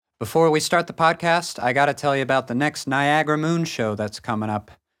Before we start the podcast, I got to tell you about the next Niagara Moon show that's coming up.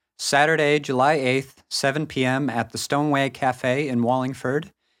 Saturday, July 8th, 7 p.m. at the Stoneway Cafe in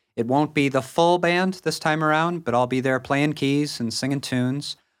Wallingford. It won't be the full band this time around, but I'll be there playing keys and singing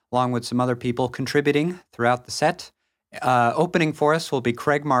tunes, along with some other people contributing throughout the set. Opening for us will be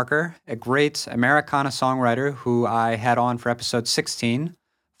Craig Marker, a great Americana songwriter who I had on for episode 16,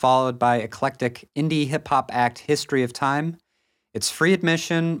 followed by eclectic indie hip-hop act History of Time. It's free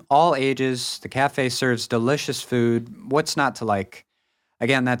admission, all ages. The cafe serves delicious food. What's not to like?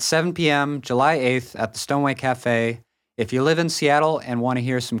 Again, that's 7 p.m., July 8th at the Stoneway Cafe. If you live in Seattle and want to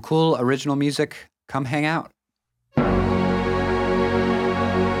hear some cool original music, come hang out.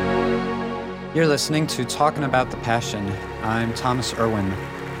 You're listening to Talking About the Passion. I'm Thomas Irwin.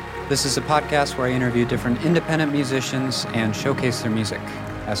 This is a podcast where I interview different independent musicians and showcase their music.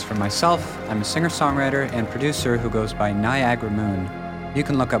 As for myself, I'm a singer-songwriter and producer who goes by Niagara Moon. You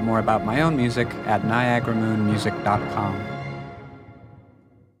can look up more about my own music at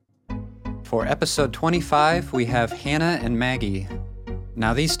niagaramoonmusic.com. For episode 25, we have Hannah and Maggie.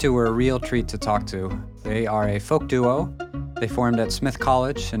 Now, these two were a real treat to talk to. They are a folk duo. They formed at Smith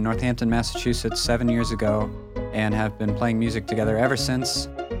College in Northampton, Massachusetts 7 years ago and have been playing music together ever since.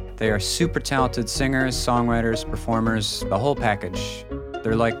 They are super talented singers, songwriters, performers, the whole package.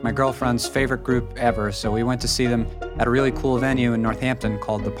 They're like my girlfriend's favorite group ever, so we went to see them at a really cool venue in Northampton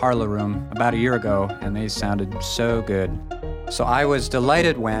called the Parlor Room about a year ago, and they sounded so good. So I was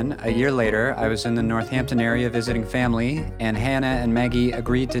delighted when, a year later, I was in the Northampton area visiting family, and Hannah and Maggie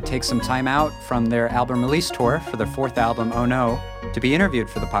agreed to take some time out from their album release tour for their fourth album, Oh No, to be interviewed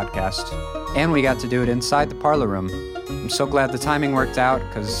for the podcast. And we got to do it inside the Parlor Room. I'm so glad the timing worked out,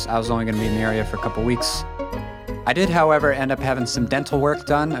 because I was only going to be in the area for a couple weeks. I did, however, end up having some dental work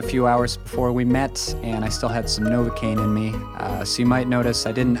done a few hours before we met, and I still had some Novocaine in me. So you might notice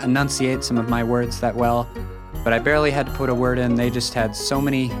I didn't enunciate some of my words that well, but I barely had to put a word in. They just had so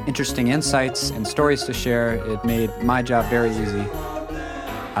many interesting insights and stories to share. It made my job very easy.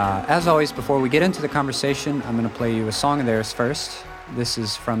 As always, before we get into the conversation, I'm going to play you a song of theirs first. This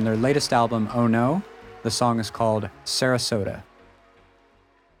is from their latest album, Oh No. The song is called Sarasota.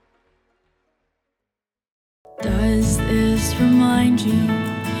 Does this remind you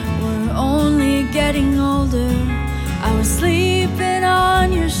we're only getting older? I was sleeping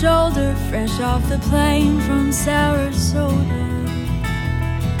on your shoulder, fresh off the plane from Sarasota.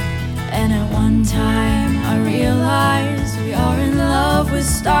 And at one time I realized we are in love with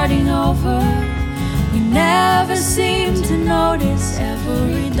starting over. We never seem to notice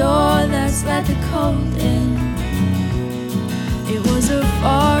every door that's let the cold in. It was a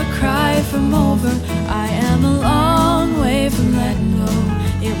far cry from over. I am a long way from letting go.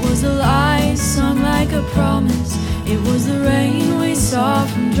 It was a lie sung like a promise. It was the rain we saw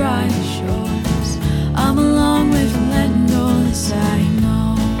from dry shores. I'm a long way from letting go, this I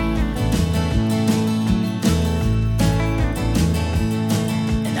know.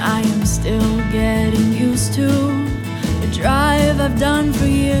 And I am still getting used to the drive I've done for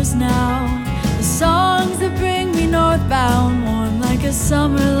years now. The songs that bring me northbound, warm like a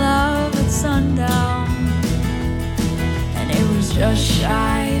summer love at sundown. And it was just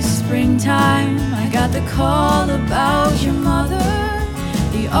shy springtime. I got the call about your mother.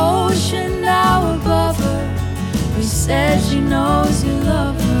 The ocean now above her. We said she knows you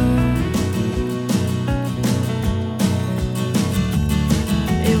love her.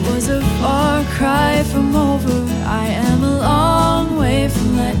 It was a far cry from over. I am a long way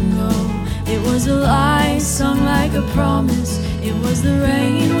from letting go. It was a lie sung like a promise. It was the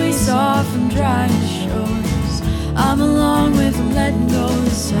rain we saw from dry shores. I'm a long way from letting go,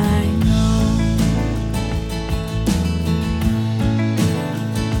 this I know.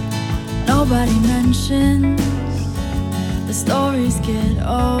 Nobody mentions the stories get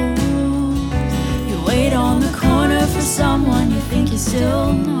old. You wait on the corner for someone you think you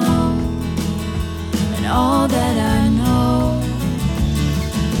still know. And all that I know,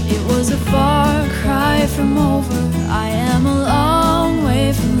 it was a far cry from over. I am a long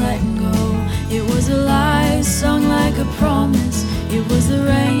way from letting go. It was a lie sung like a promise. It was the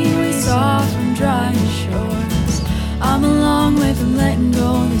rain we saw from dry shores. I'm a long way from letting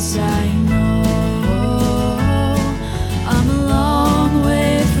go, this I know. I'm a long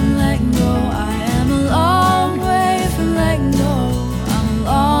way from letting go. I am a long way from letting go. I'm a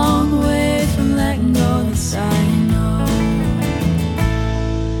long way from letting go, this I know.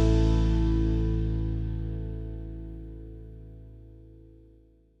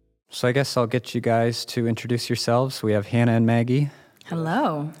 So I guess I'll get you guys to introduce yourselves. We have Hannah and Maggie.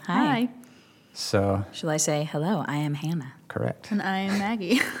 Hello. Hi. So, Shall I say, hello, I am Hannah. correct. And I am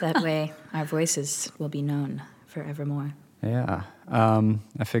Maggie. That way our voices will be known forevermore. Yeah.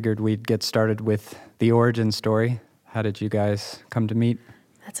 I figured we'd get started with the origin story. How did you guys come to meet?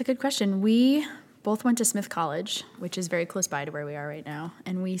 That's a good question. We both went to Smith College, which is very close by to where we are right now,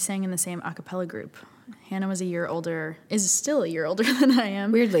 and we sang in the same a cappella group. Hannah was is still a year older than I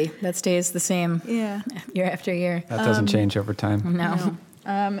am. Weirdly, that stays the same Yeah. year after year. That doesn't change over time. No.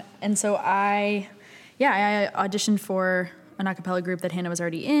 And so I auditioned for an a cappella group that Hannah was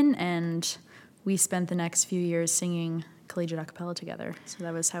already in, and we spent the next few years singing collegiate a cappella together. So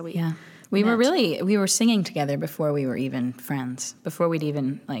that was how we We met. were singing together before we were even friends, before we'd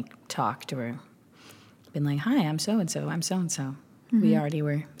even talked or been like, hi, I'm so-and-so, I'm so-and-so. We already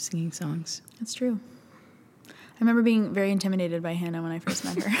were singing songs. That's true. I remember being very intimidated by Hannah when I first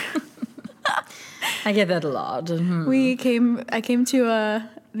met her. I get that a lot. I came to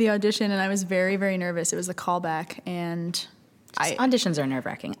the audition, and I was very, very nervous. It was a callback, and Auditions are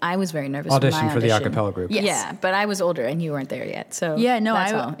nerve-wracking. I was very nervous. Audition when I for the auditioned. a cappella group. Yes. Yeah, but I was older and you weren't there yet. So Yeah, no,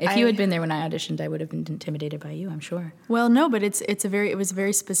 that's I- all. If you had been there when I auditioned, I would have been intimidated by you, I'm sure. Well, no, but it was a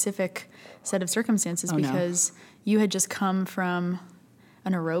very specific set of circumstances Oh, no. because you had just come from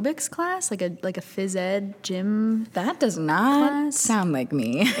an aerobics class, like a phys ed gym. That does not Class. sound like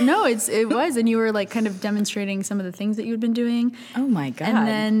me. No, it was, and you were kind of demonstrating some of the things that you had been doing. Oh my God. And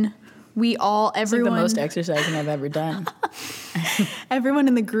then it's like the most exercising I've ever done. everyone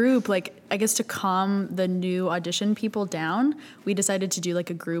in the group, I guess to calm the new audition people down, we decided to do a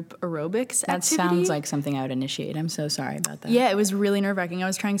group aerobics That activity. sounds like something I would initiate. I'm so sorry about that. Yeah, it was really nerve-wracking. I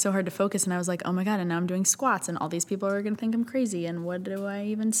was trying so hard to focus, and I was like, oh my God, and now I'm doing squats, and all these people are going to think I'm crazy, and what do I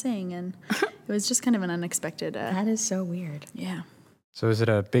even sing? And it was just kind of an unexpected, That is so weird. yeah. So is it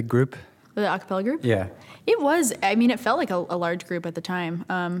a big group? The a cappella group? Yeah. It was. I mean, it felt like a large group at the time.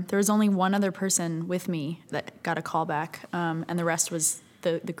 There was only one other person with me that got a call back, and the rest was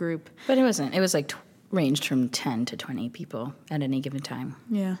the group. But it wasn't. It was ranged from 10 to 20 people at any given time.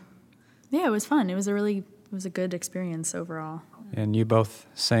 Yeah. Yeah, it was fun. It was a good experience overall. And you both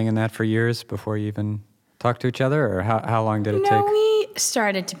sang in that for years before you even talked to each other? Or how long did it No, take? we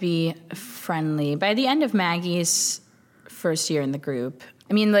started to be friendly. By the end of Maggie's first year in the group,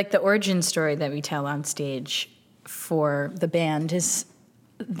 I mean, the origin story that we tell on stage for the band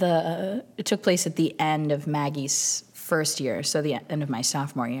it took place at the end of Maggie's first year, so the end of my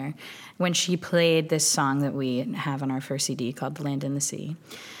sophomore year, when she played this song that we have on our first CD called The Land and the Sea.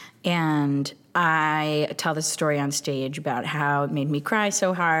 And I tell this story on stage about how it made me cry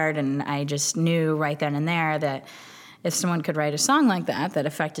so hard, and I just knew right then and there that if someone could write a song like that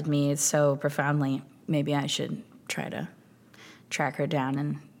affected me so profoundly, maybe I should try to track her down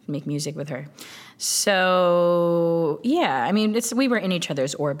and make music with her. So, yeah, I mean, we were in each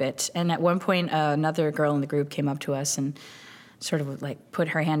other's orbit. And at one point, another girl in the group came up to us and sort of put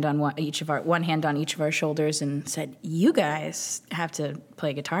her hand on one hand on each of our shoulders and said, you guys have to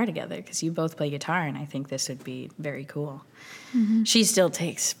play guitar together because you both play guitar, and I think this would be very cool. Mm-hmm. She still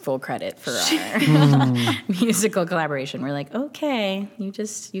takes full credit for our musical collaboration. We're like, okay, you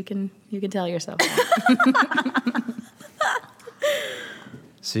can tell yourself that.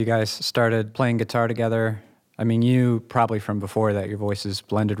 So you guys started playing guitar together. I mean, you probably from before that, your voices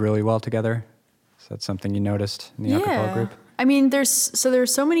blended really well together. Is that something you noticed in the a cappella group? I mean, there's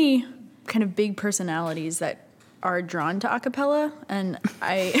so many kind of big personalities that are drawn to a cappella, and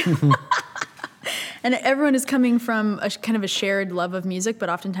and everyone is coming from a kind of a shared love of music, but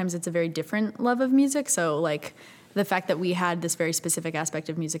oftentimes it's a very different love of music. So the fact that we had this very specific aspect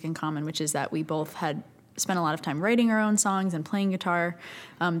of music in common, which is that we both had spent a lot of time writing our own songs and playing guitar.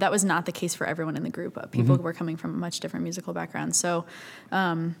 That was not the case for everyone in the group. People were coming from much different musical backgrounds. So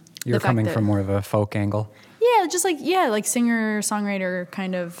You're coming from more of a folk angle. Yeah, just like singer, songwriter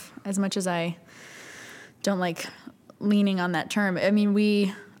kind of, as much as I don't like leaning on that term. I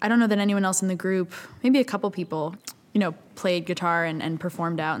mean, I don't know that anyone else in the group, maybe a couple people, played guitar and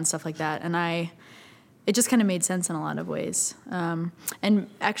performed out and stuff like that. And it just kind of made sense in a lot of ways. And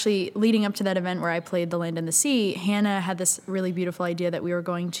actually, leading up to that event where I played The Land and the Sea, Hannah had this really beautiful idea that we were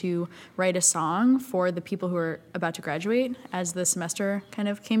going to write a song for the people who were about to graduate as the semester kind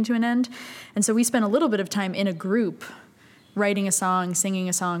of came to an end. And so we spent a little bit of time in a group writing a song, singing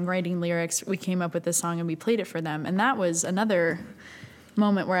a song, writing lyrics. We came up with this song and we played it for them. And that was another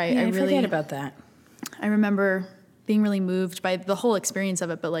moment where I really forget about that. I remember being really moved by the whole experience of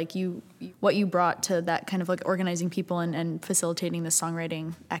it, but what you brought to that kind of organizing people and facilitating the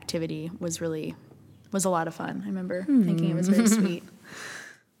songwriting activity was a lot of fun. I remember thinking it was very sweet.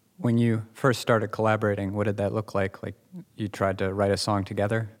 When you first started collaborating, what did that look like? Like you tried to write a song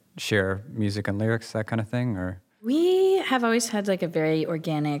together? share music and lyrics, that kind of thing, or? We have always had like a very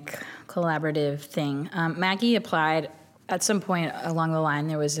organic, collaborative thing. Maggie applied at some point along the line.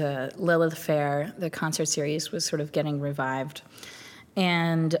 There was a Lilith Fair. The concert series was sort of getting revived,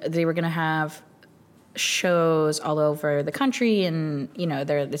 and they were going to have shows all over the country, and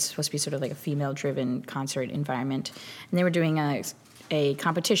it's supposed to be sort of like a female-driven concert environment. And they were doing a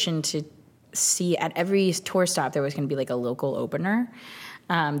competition to see at every tour stop there was going to be like a local opener.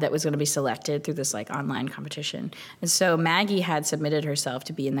 That was going to be selected through this like online competition. And so Maggie had submitted herself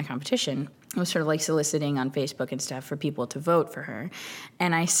to be in the competition. It was sort of like soliciting on Facebook and stuff for people to vote for her.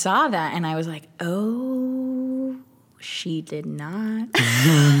 And I saw that and I was like, oh, she did not.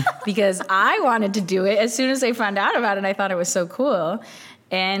 Because I wanted to do it as soon as I found out about it. I thought it was so cool.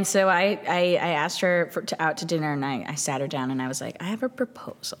 And so I asked her out to dinner, and I sat her down and I was like, I have a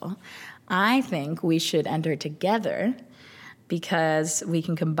proposal. I think we should enter together, because we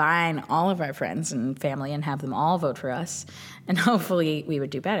can combine all of our friends and family and have them all vote for us, and hopefully we would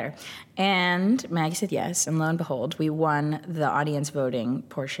do better. And Maggie said yes, and lo and behold, we won the audience voting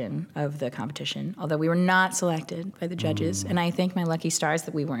portion of the competition, although we were not selected by the judges. And I thank my lucky stars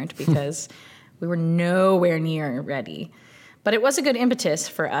that we weren't, because we were nowhere near ready. But it was a good impetus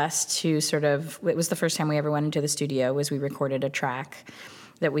for us to it was the first time we ever went into the studio, was we recorded a track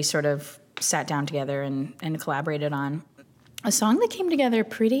that we sort of sat down together and collaborated on. A song that came together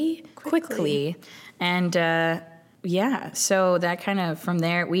pretty quickly. And so that kind of, from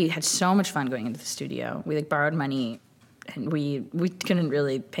there, we had so much fun going into the studio. We borrowed money, and we couldn't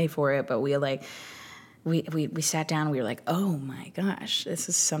really pay for it, but we sat down and we were like, oh my gosh, this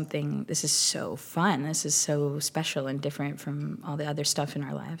is so fun. This is so special and different from all the other stuff in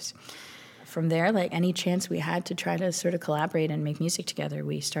our lives. From there, any chance we had to try to sort of collaborate and make music together,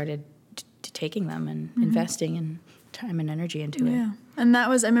 we started taking them and investing in time and energy into it. Yeah. And I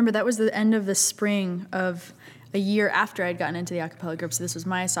remember that was the end of the spring of a year after I'd gotten into the a cappella group. So this was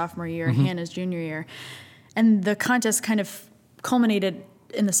my sophomore year, Hannah's junior year. And the contest kind of culminated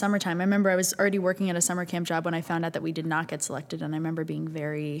in the summertime. I remember I was already working at a summer camp job when I found out that we did not get selected. And I remember being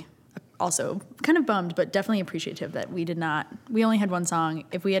very, also kind of bummed, but definitely appreciative that we only had one song.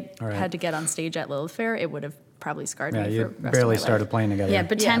 If we had to get on stage at Lilith Fair, it would have probably scarred me for the rest of my life. Barely started playing together. Yeah,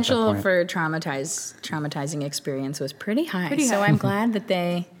 potential for traumatizing experience was pretty high. So I'm glad that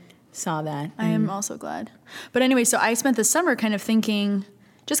they saw that. I am also glad. But anyway, so I spent the summer kind of thinking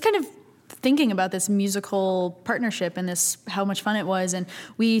about this musical partnership and how much fun it was. And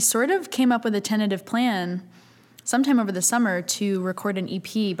we sort of came up with a tentative plan sometime over the summer to record an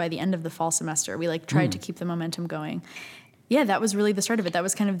EP by the end of the fall semester. We tried to keep the momentum going. Yeah, that was really the start of it. That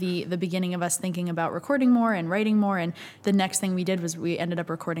was kind of the beginning of us thinking about recording more and writing more. And the next thing we did was we ended up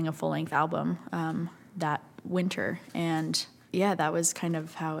recording a full-length album that winter. And yeah, that was kind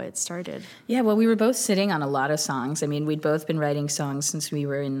of how it started. Yeah, well, we were both sitting on a lot of songs. I mean, we'd both been writing songs since we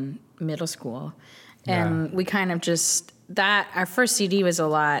were in middle school. And we kind of our first CD was a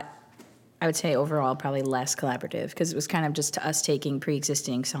lot, I would say overall probably less collaborative, because it was kind of just us taking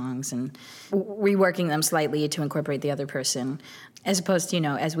pre-existing songs and reworking them slightly to incorporate the other person, as opposed to,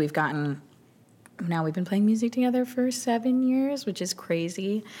 as we've been playing music together for 7 years, which is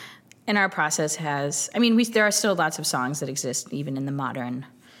crazy. And our process there are still lots of songs that exist even in the modern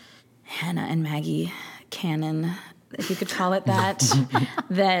Hannah and Maggie canon, if you could call it that,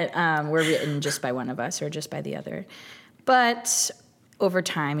 that were written just by one of us or just by the other. But over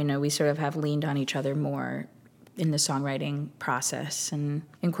time, we sort of have leaned on each other more in the songwriting process and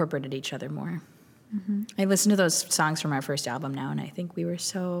incorporated each other more. Mm-hmm. I listen to those songs from our first album now, and I think we were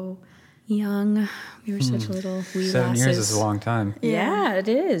so young. We were such little wee 7 years is a long time. Yeah, it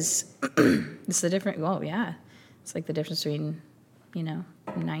is. It's the different. Well, yeah, it's like the difference between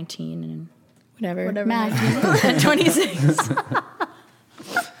 19 and whatever. Math and 26.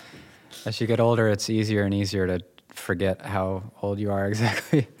 As you get older, it's easier and easier to forget how old you are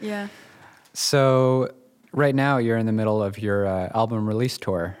exactly. Yeah. So right now you're in the middle of your album release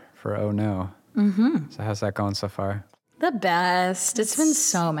tour for Oh No. Mm-hmm. So how's that going so far? The best. It's been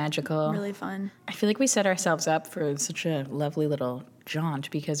so magical. Really fun. I feel like we set ourselves up for such a lovely little jaunt,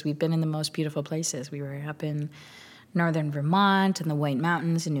 because we've been in the most beautiful places. We were up in northern Vermont and the White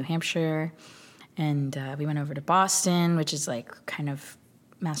Mountains in New Hampshire, and we went over to Boston, which is kind of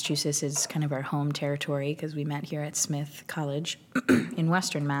Massachusetts is kind of our home territory, because we met here at Smith College in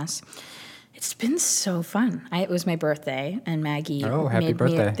Western Mass. It's been so fun. It was my birthday, and Maggie happy made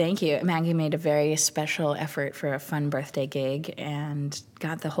birthday. Thank you. Maggie made a very special effort for a fun birthday gig and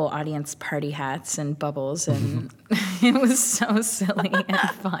got the whole audience party hats and bubbles, and it was so silly and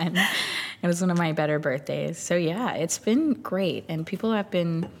fun. It was one of my better birthdays. So yeah, it's been great, and people have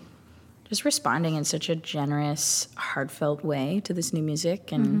been just responding in such a generous, heartfelt way to this new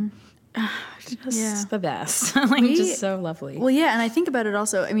music, and just the best. Just so lovely. Well, yeah, and I think about it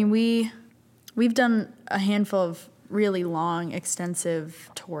also. I mean, we've done a handful of really long,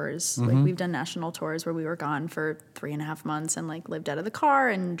 extensive tours. Like we've done national tours where we were gone for 3.5 months and like lived out of the car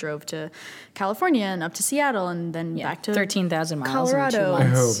and drove to California and up to Seattle and then back to 13,000 miles Colorado. in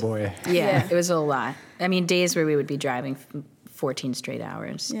 2 months. Oh, boy. Yeah, it was a lot. I mean, days where we would be driving 14 straight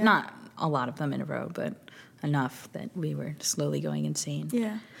hours. Yeah. Not a lot of them in a row, but enough that we were slowly going insane.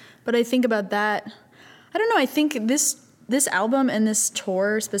 Yeah. But I think about that. I don't know. I think this album and this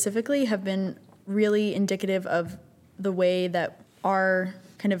tour specifically have been really indicative of the way that our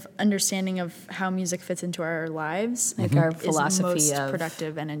kind of understanding of how music fits into our lives, Like our is philosophy most of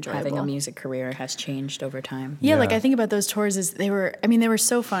productive and enjoyable. having a music career has changed over time. Yeah, like Yeah. I think about those tours as they were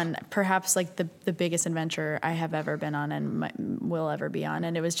so fun. Perhaps like the biggest adventure I have ever been on and will ever be on.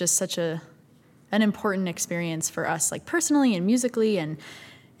 And it was just such an important experience for us, like personally and musically. And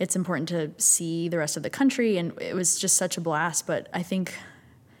it's important to see the rest of the country. And it was just such a blast. But I think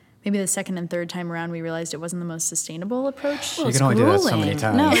maybe the second and third time around, we realized it wasn't the most sustainable approach. You can only do that so many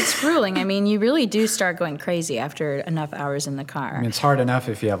times. No, it's grueling. I mean, you really do start going crazy after enough hours in the car. I mean, it's hard enough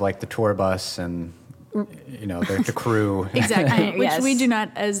if you have like the tour bus and the crew. Exactly, which Yes. we do not,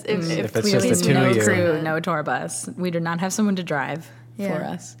 as If it's Clearly, just the two no of you. crew, no tour bus. We do not have someone to drive for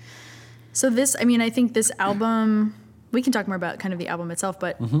us. So this, I mean, I think this album, we can talk more about kind of the album itself,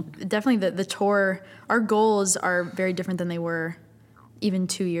 but definitely the tour, our goals are very different than they were even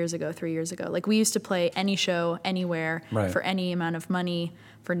 2 years ago, 3 years ago. Like we used to play any show, anywhere, Right. for any amount of money,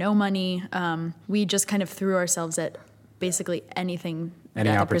 for no money. We just kind of threw ourselves at basically anything. Any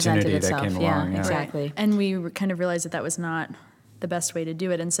That opportunity presented that itself. came Yeah, along. Yeah. exactly. And we kind of realized that was not the best way to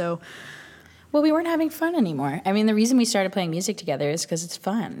do it. And so, Well, we weren't having fun anymore. I mean, the reason we started playing music together is because it's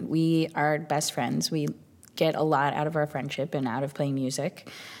fun. We are best friends. We get a lot out of our friendship and out of playing music.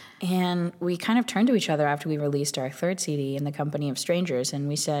 And we kind of turned to each other after we released our third CD, In the Company of Strangers, and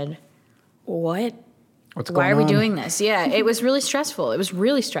we said, What's why are going we on? doing this? Yeah, it was really stressful. It was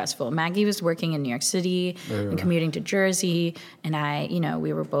really stressful. Maggie was working in New York City and commuting to Jersey, and I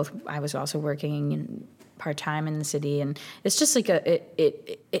was also working part-time in the city, and it's just like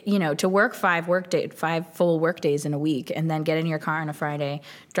to work 5 full work days in a week and then get in your car on a Friday,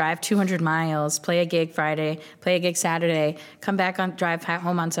 drive 200 miles, play a gig Friday, play a gig Saturday, come back drive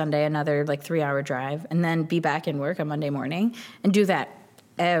home on Sunday, another like 3-hour drive, and then be back in work on Monday morning and do that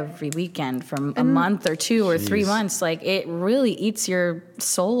every weekend from a month or 2 or 3 months. Like it really eats your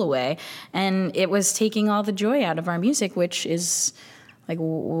soul away, and it was taking all the joy out of our music, which is like,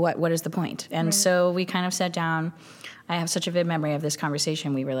 what is the point? And so we kind of sat down. I have such a vivid memory of this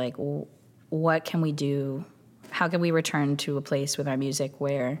conversation. We were like, what can we do? How can we return to a place with our music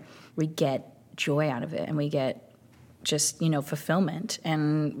where we get joy out of it and we get just, fulfillment?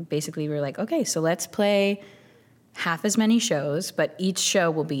 And basically we were like, okay, so let's play half as many shows, but each show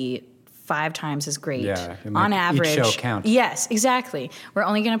will be 5 times as great on average. Each show counts. Yes, exactly. We're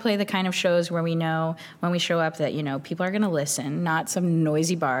only going to play the kind of shows where we know when we show up that, people are going to listen, not some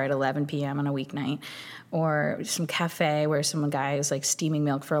noisy bar at 11 p.m. on a weeknight or some cafe where some guy is like steaming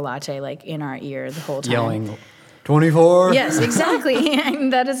milk for a latte like in our ear the whole time. Yelling, 24. Yes, exactly.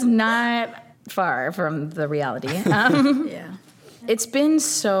 And that is not far from the reality. yeah. It's been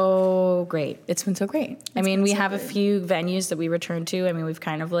so great. It's been so great. I mean, we have a few venues that we return to. I mean, we've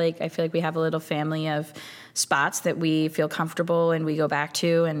kind of I feel like we have a little family of spots that we feel comfortable and we go back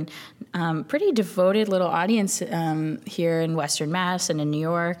to, and pretty devoted little audience here in Western Mass and in New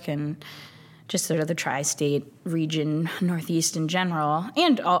York and just sort of the tri-state region, Northeast in general,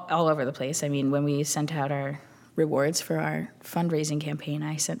 and all over the place. I mean, when we sent out our rewards for our fundraising campaign,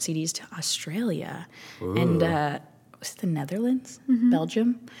 I sent CDs to Australia and was it the Netherlands?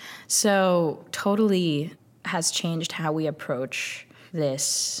 Belgium? So totally has changed how we approach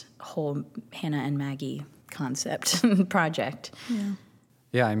this whole Hannah and Maggie concept project.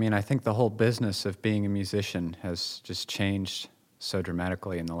 Yeah, I mean, I think the whole business of being a musician has just changed so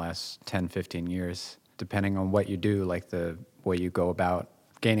dramatically in the last 10, 15 years, depending on what you do, like the way you go about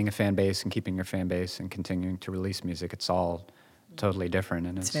gaining a fan base and keeping your fan base and continuing to release music. It's all totally different,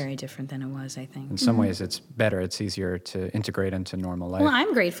 and It's very different than it was, I think. in some ways it's better. It's easier to integrate into normal life. Well,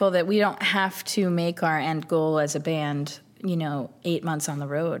 I'm grateful that we don't have to make our end goal as a band, 8 months on the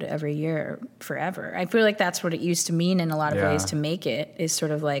road every year forever. I feel like that's what it used to mean in a lot of ways to make it, is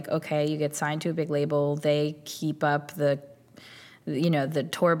sort of like, okay, you get signed to a big label, they keep up the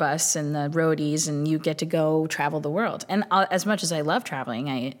tour bus and the roadies, and you get to go travel the world. And as much as I love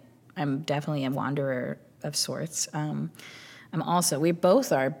traveling, I'm definitely a wanderer of sorts. We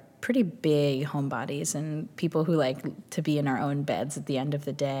both are pretty big homebodies and people who like to be in our own beds at the end of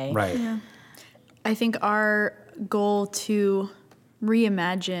the day. Right. Yeah. I think our goal to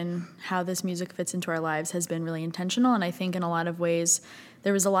reimagine how this music fits into our lives has been really intentional. And I think in a lot of ways,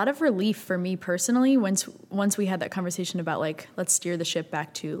 there was a lot of relief for me personally once we had that conversation about like, let's steer the ship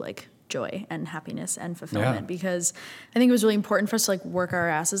back to like joy and happiness and fulfillment, because I think it was really important for us to like work our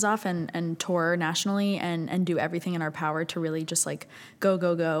asses off and tour nationally and do everything in our power to really just like go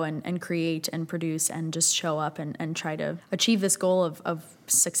and create and produce and just show up and try to achieve this goal of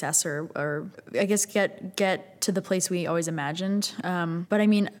success or I guess get to the place we always imagined. But I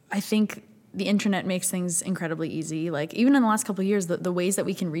mean, I think the internet makes things incredibly easy. Like even in the last couple of years, the ways that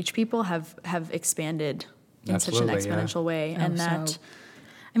we can reach people have expanded in such an exponential way. And that...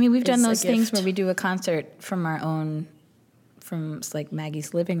 I mean, we've done those things where we do a concert from like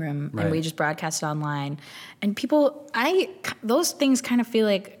Maggie's living room, and we just broadcast it online. And people, those things kind of feel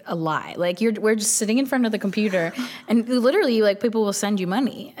like a lie. Like we're just sitting in front of the computer, and literally, like people will send you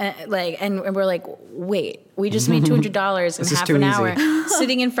money, and we're like, wait, we just made $200 in half an hour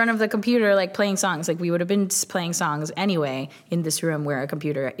sitting in front of the computer, like playing songs. Like we would have been playing songs anyway in this room where a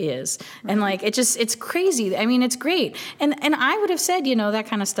computer is, and like it's crazy. I mean, it's great, and I would have said, that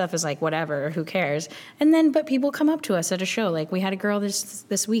kind of stuff is like whatever, who cares? But people come up to us at a show. Like we had a girl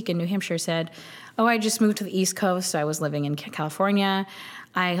this week in New Hampshire said, "Oh, I just moved to the East Coast. So I was living in California.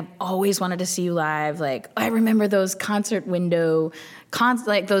 I have always wanted to see you live. Like I remember those concert window,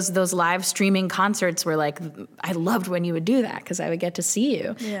 like those live streaming concerts where like I loved when you would do that because I would get to see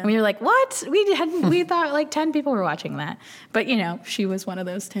you." Yeah. And we were like, "What? We thought like 10 people were watching that." But she was one of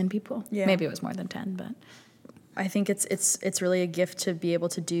those 10 people. Yeah. Maybe it was more than 10, but I think it's really a gift to be able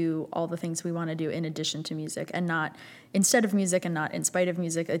to do all the things we want to do in addition to music, and not instead of music and not in spite of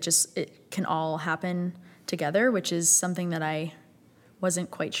music. It can all happen together, which is something that I wasn't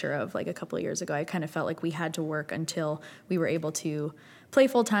quite sure of like a couple of years ago. I kind of felt like we had to work until we were able to play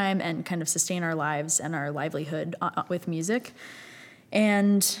full time and kind of sustain our lives and our livelihood with music.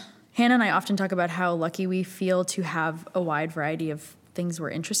 And Hannah and I often talk about how lucky we feel to have a wide variety of things we're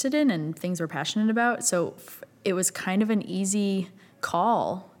interested in and things we're passionate about. So it was kind of an easy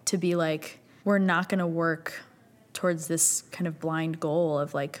call to be like, we're not going to work towards this kind of blind goal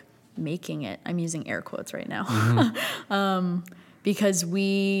of like making it. I'm using air quotes right now. Mm-hmm. Because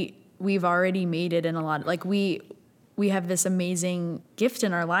we've already made it in a lot. Like we have this amazing gift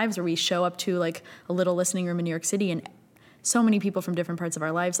in our lives where we show up to like a little listening room in New York City, and so many people from different parts of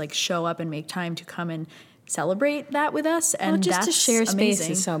our lives like show up and make time to come and celebrate that with us. And just that's to share space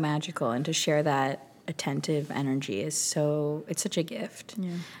amazing. Is so magical, and to share that attentive energy it's such a gift.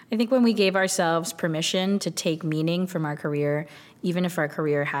 Yeah. I think when we gave ourselves permission to take meaning from our career, even if our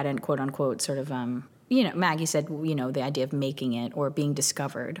career hadn't quote unquote sort of Maggie said, the idea of making it or being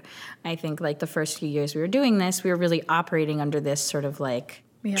discovered. I think like the first few years we were doing this, we were really operating under this sort of like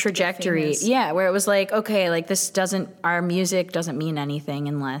trajectory. Yeah, where it was like, okay, like our music doesn't mean anything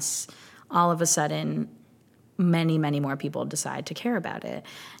unless all of a sudden many, many more people decide to care about it.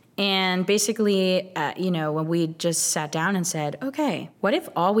 And basically, when we just sat down and said, okay, what if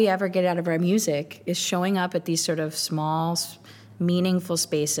all we ever get out of our music is showing up at these sort of small, meaningful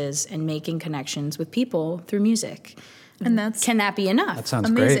spaces and making connections with people through music? And can that be enough? That sounds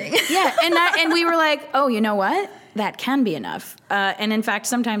amazing. Great. Yeah, and we were like, oh, you know what? That can be enough. And in fact,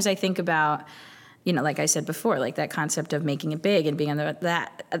 sometimes I think about, like I said before, like that concept of making it big and being on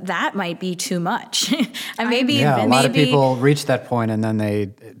that might be too much. A lot of people reach that point and then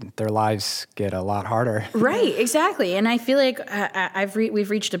their lives get a lot harder. Right, exactly. And I feel like we've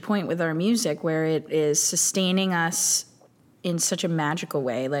reached a point with our music where it is sustaining us in such a magical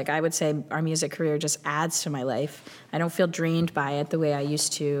way. Like I would say our music career just adds to my life. I don't feel drained by it the way I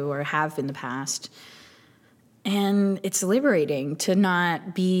used to or have in the past. And it's liberating to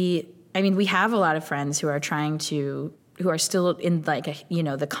not be... I mean, we have a lot of friends who are still in like,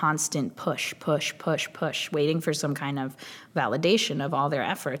 the constant push, waiting for some kind of validation of all their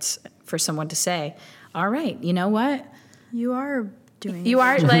efforts for someone to say, all right, you know what? You are doing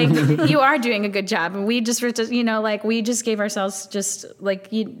a good job. And we just, we just gave ourselves just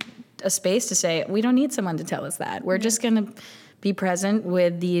like a space to say, we don't need someone to tell us that. We're just going to be present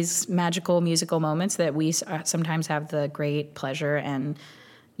with these magical musical moments that we sometimes have the great pleasure and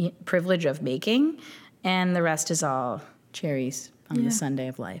privilege of making, and the rest is all cherries on the Sunday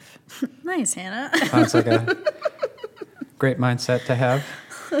of life. Nice, Hannah. Sounds like a great mindset to have.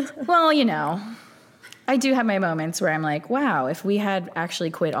 Well, you know, I do have my moments where I'm like, wow, if we had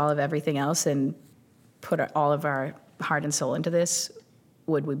actually quit all of everything else and put all of our heart and soul into this,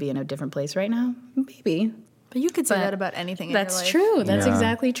 would we be in a different place right now? Maybe. But you could say that about anything in your life. That's true. That's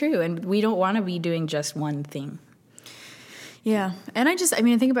exactly true. And we don't want to be doing just one thing. Yeah. And I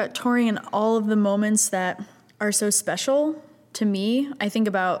think about touring and all of the moments that are so special to me. I think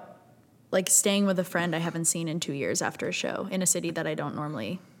about like staying with a friend I haven't seen in 2 years after a show in a city that I don't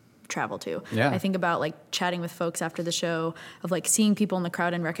normally travel to. Yeah. I think about like chatting with folks after the show, of like seeing people in the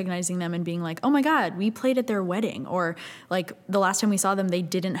crowd and recognizing them and being like, oh my God, we played at their wedding. Or like the last time we saw them, they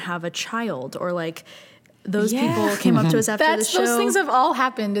didn't have a child. Or like those people came up to us after the show. Those things have all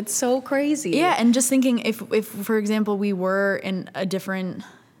happened. It's so crazy. Yeah. And just thinking if for example, we were in a different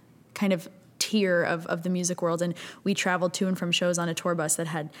kind of tier of the music world, and we traveled to and from shows on a tour bus that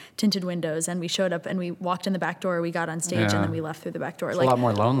had tinted windows, and we showed up and we walked in the back door, we got on stage, and then we left through the back door. It's like a lot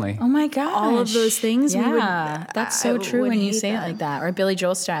more lonely. Oh my gosh. All of those things. Yeah, that's so true when you say that. it like that. Or Billy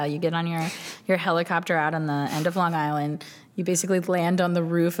Joel style, you get on your helicopter out on the end of Long Island, you basically land on the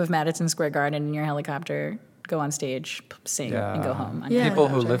roof of Madison Square Garden in your helicopter, go on stage, sing, and go home. On your People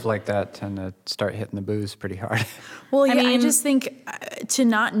who helicopter. live like that tend to start hitting the booze pretty hard. Well, yeah, I mean- just think to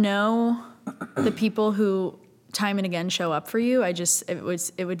not know the people who time and again show up for you,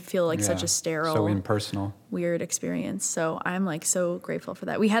 it would feel like such a sterile, So impersonal. weird experience. So I'm like so grateful for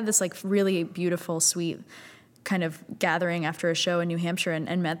that. We had this like really beautiful, sweet kind of gathering after a show in New Hampshire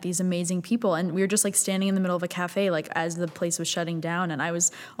and met these amazing people. And we were just like standing in the middle of a cafe, like as the place was shutting down. And I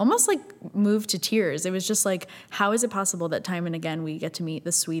was almost like moved to tears. It was just like, how is it possible that time and again we get to meet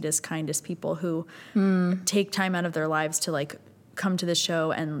the sweetest, kindest people who take time out of their lives to like come to the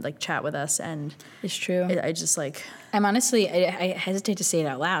show and like chat with us? And It's true. I just like, I'm honestly, I hesitate to say it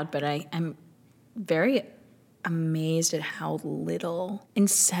out loud, but I'm very amazed at how little in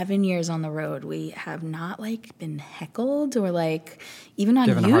 7 years on the road we have not like been heckled or like even on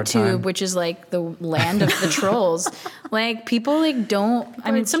Given a hard time. YouTube, which is like the land of the trolls. Like people like don't.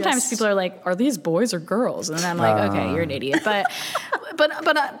 I mean, sometimes just- people are like, "Are these boys or girls?" And I'm like, "Okay, you're an idiot."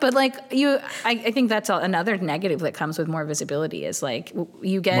 But like you, I think that's another negative that comes with more visibility is like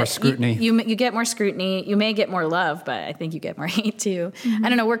you get More scrutiny. You get more scrutiny. You may get more love, but I think you get more hate too. I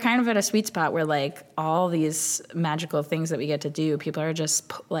don't know. We're kind of at a sweet spot where like all these magical things that we get to do, people are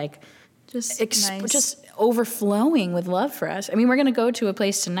just like nice. just overflowing with love for us. I mean, we're going to go to a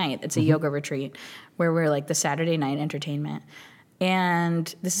place tonight. It's a yoga retreat where we're like the Saturday night entertainment.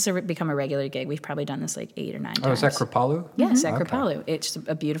 And this has become a regular gig. We've probably done this like 8 or 9 times. Oh, is that Kripalu? Yes, at Okay. Kripalu. It's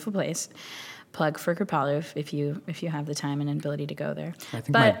a beautiful place. Plug for Kripalu if you have the time and ability to go there. I think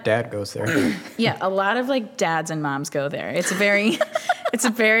my dad goes there. Yeah, a lot of like dads and moms go there. It's a very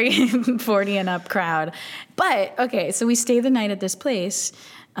 40 and up crowd. But okay, so we stay the night at this place.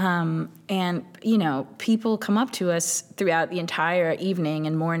 And, you know, people come up to us throughout the entire evening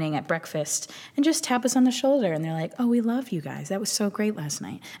and morning at breakfast and just tap us on the shoulder. And they're like, oh, we love you guys. That was so great last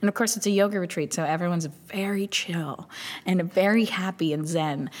night. And, of course, it's a yoga retreat, so everyone's very chill and very happy and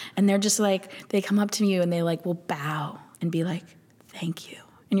zen. And they're just like, they come up to you and they, like, will bow and be like, thank you.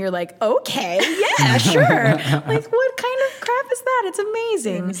 And you're like, okay, yeah, sure. Like, what kind of crap is that? It's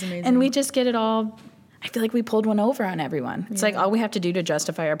amazing. It was amazing. And we just get it all. I feel like we pulled one over on everyone. It's like all we have to do to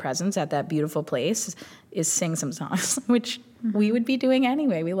justify our presence at that beautiful place is sing some songs, which we would be doing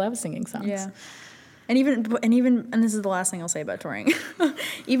anyway. We love singing songs. yeah. And this is the last thing I'll say about touring.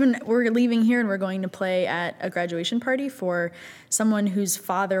 Even we're leaving here and we're going to play at a graduation party for someone whose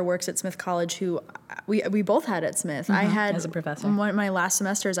father works at Smith College, who we both had at Smith. I had as a professor. One of my last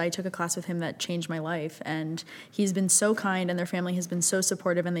semesters, I took a class with him that changed my life, and he's been so kind, and their family has been so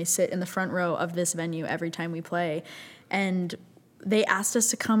supportive, and they sit in the front row of this venue every time we play, and they asked us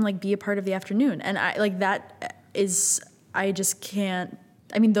to come like be a part of the afternoon, and I just can't.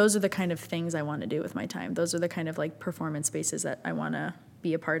 I mean, those are the kind of things I want to do with my time. Those are the kind of like performance spaces that I want to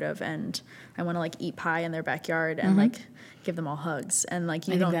be a part of, and I want to like eat pie in their backyard and like give them all hugs, and like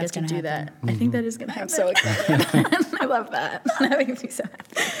you I think don't get that's to gonna do happen. that. I think that is going to happen. I'm so excited. I love that. That makes me so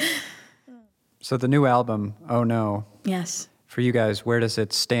happy. So the new album, Oh No, Yes. for you guys, where does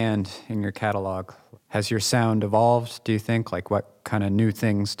it stand in your catalog? Has your sound evolved, do you think? Like what kind of new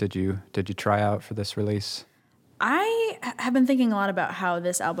things did you try out for this release? I have been thinking a lot about how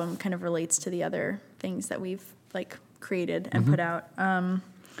this album kind of relates to the other things that we've like created and put out.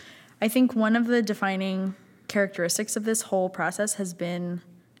 I think one of the defining characteristics of this whole process has been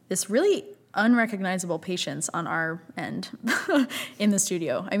this really unrecognizable patience on our end in the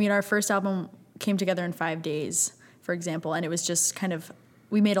studio. I mean, our first album came together in 5 days for example, and it was just kind of,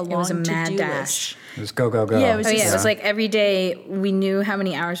 we made a long was a mad to-do dash. list. It was go, go, go. Yeah, it was Oh just- yeah, it was like every day we knew how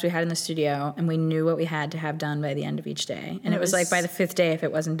many hours we had in the studio, and we knew what we had to have done by the end of each day. And it was like by the 5th day, if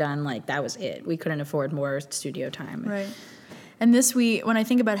it wasn't done, like that was it. We couldn't afford more studio time. Right. And when I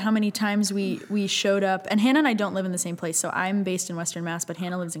think about how many times we showed up, and Hannah and I don't live in the same place, so I'm based in Western Mass, but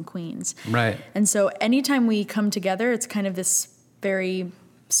Hannah lives in Queens. Right. And so anytime we come together, it's kind of this very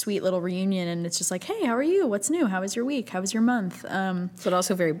sweet little reunion, and it's just like, hey, how are you? What's new? How was your week? How was your month? But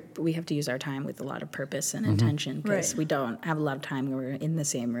also we have to use our time with a lot of purpose and intention, because Right. we don't have a lot of time where we're in the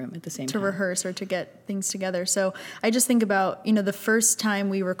same room at the same to time. rehearse or to get things together. So I just think about, the first time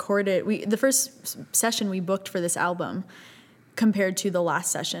we recorded, the first session we booked for this album compared to the last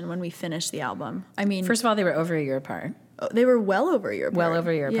session when we finished the album. I mean, First of all, they were over a year apart. they were well over a year apart. Well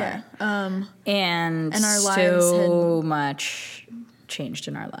over a year apart. Yeah. And our lives so much changed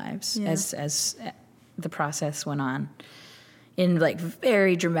in our lives Yeah. as the process went on, in like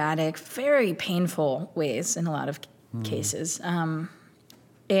very dramatic, very painful ways in a lot of cases.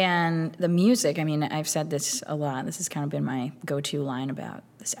 And the music, I mean, I've said this a lot. This has kind of been my go-to line about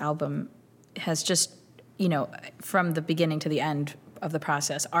this album, has just, from the beginning to the end of the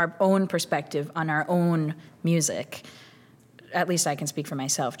process, our own perspective on our own music, at least I can speak for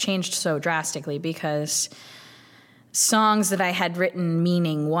myself, changed so drastically, because songs that I had written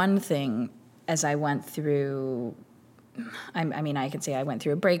meaning one thing as I went through, I could say I went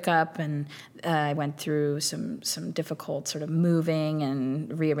through a breakup, and I went through some difficult sort of moving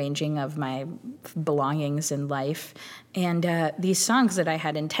and rearranging of my belongings in life. And these songs that I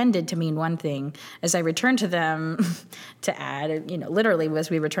had intended to mean one thing, as I returned to them to add, literally as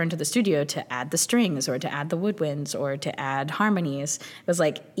we returned to the studio to add the strings or to add the woodwinds or to add harmonies, it was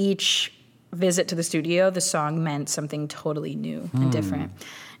like each visit to the studio, the song meant something totally new and different.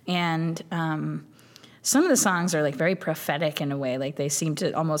 And some of the songs are like very prophetic in a way, like they seem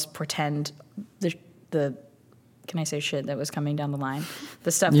to almost portend the can I say shit that was coming down the line,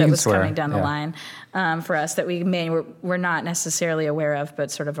 the stuff that was coming down the line for us that we're not necessarily aware of,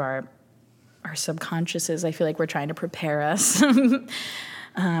 but sort of our subconsciouses, I feel like we're trying to prepare us.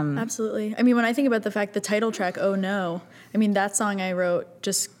 Absolutely. I mean, when I think about the fact, the title track, Oh No, I mean, that song I wrote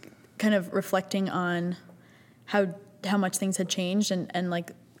just kind of reflecting on how much things had changed, and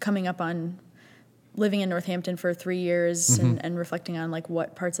like coming up on living in Northampton for 3 years, and reflecting on like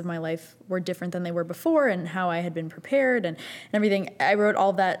what parts of my life were different than they were before, and how I had been prepared and everything. I wrote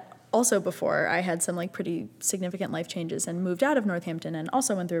all that also before I had some like pretty significant life changes and moved out of Northampton, and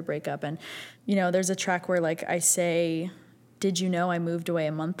also went through a breakup. And, there's a track where like I say, did you know I moved away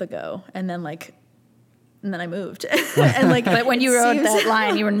a month ago? And then I moved. And like, But when you wrote that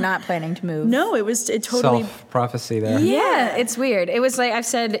line, you were not planning to move. No, it totally. Self-prophecy there. Yeah, it's weird. It was like I've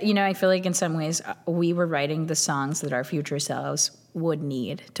said, I feel like in some ways we were writing the songs that our future selves would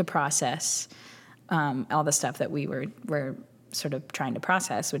need to process all the stuff that we were sort of trying to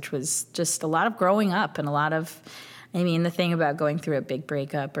process, which was just a lot of growing up and a lot of, the thing about going through a big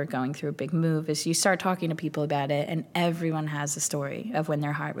breakup or going through a big move is you start talking to people about it, and everyone has a story of when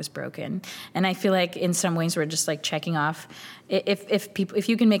their heart was broken. And I feel like in some ways we're just like checking off. If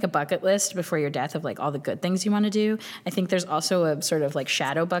you can make a bucket list before your death of like all the good things you want to do, I think there's also a sort of like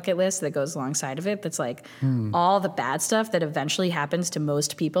shadow bucket list that goes alongside of it. That's like all the bad stuff that eventually happens to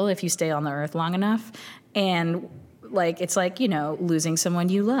most people if you stay on the earth long enough. And like it's like, losing someone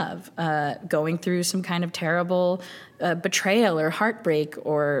you love, going through some kind of terrible betrayal or heartbreak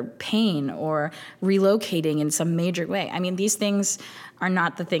or pain, or relocating in some major way. I mean, these things are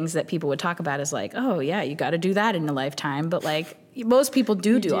not the things that people would talk about as like, oh yeah, you got to do that in a lifetime. But like most people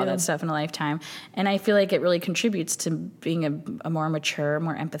do all that stuff in a lifetime. And I feel like it really contributes to being a more mature,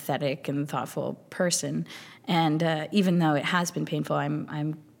 more empathetic and thoughtful person. And even though it has been painful,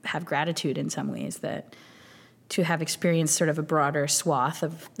 I have gratitude in some ways to have experienced sort of a broader swath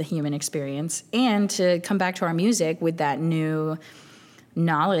of the human experience, and to come back to our music with that new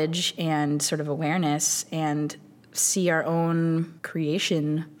knowledge and sort of awareness, and see our own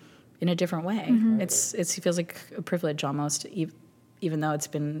creation in a different way. It feels like a privilege almost, even though it's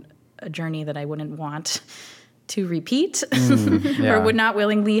been a journey that I wouldn't want to repeat or would not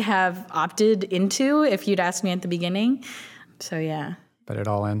willingly have opted into if you'd asked me at the beginning. So yeah. But it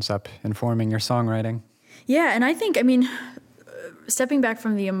all ends up informing your songwriting. Yeah, and I think, stepping back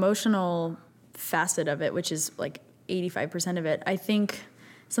from the emotional facet of it, which is like 85% of it, I think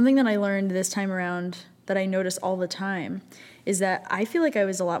something that I learned this time around that I notice all the time is that I feel like I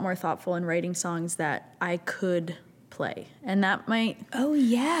was a lot more thoughtful in writing songs that I could play. And that might... Oh,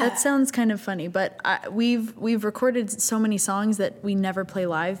 yeah. That sounds kind of funny, but we've recorded so many songs that we never play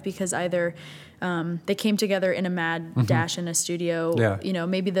live because either they came together in a mad dash in a studio. Yeah. You know,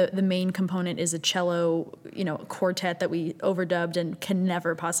 maybe the main component is a cello, you know, quartet that we overdubbed and can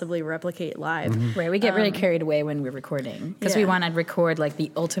never possibly replicate live. Right, we get really carried away when we're recording because we want to record like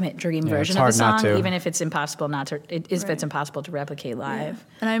the ultimate dream version of the it's hard not song, to. even if it's impossible if it's impossible to replicate live.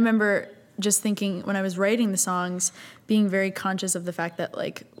 And I remember just thinking when I was writing the songs, being very conscious of the fact that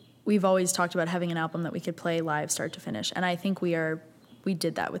like we've always talked about having an album that we could play live start to finish, and I think we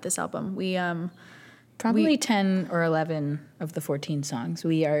did that with this album. We Probably 10 or 11 of the 14 songs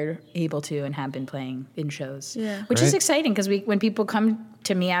we are able to and have been playing in shows, which is exciting because when people come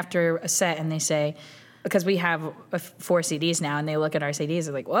to me after a set and they say, because we have 4 CDs now, and they look at our CDs,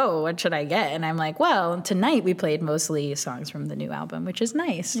 they're like, whoa, what should I get? And I'm like, well, tonight we played mostly songs from the new album, which is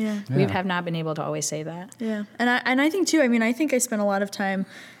nice. We have not been able to always say that. Yeah, and I think too, I mean, I think I spent a lot of time,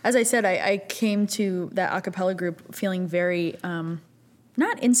 as I said, I came to that a cappella group feeling very,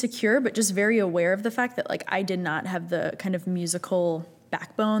 not insecure, but just very aware of the fact that like I did not have the kind of musical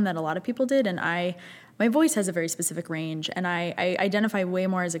backbone that a lot of people did, and my voice has a very specific range, and I identify way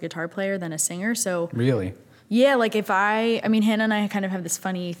more as a guitar player than a singer. So Really? yeah, like if I mean, Hannah and I kind of have this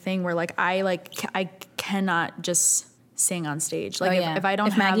funny thing where like I cannot just sing on stage. Like if I don't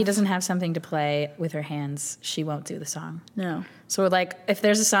if have... Maggie doesn't have something to play with her hands, she won't do the song. No. So like if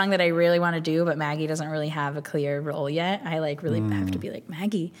there's a song that I really want to do, but Maggie doesn't really have a clear role yet, I like really have to be like,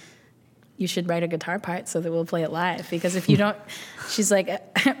 Maggie, you should write a guitar part so that we'll play it live. Because if you don't, she's like,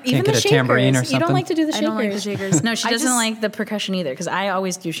 even get the a tambourine or shakers. You don't something? like to do the shakers. I don't like the shakers. No, she I doesn't just- like the percussion either because I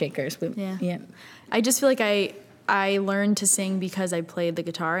always do shakers. Yeah. I just feel like I learned to sing because I played the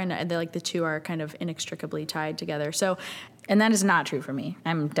guitar, and like the two are kind of inextricably tied together. So, and that is not true for me.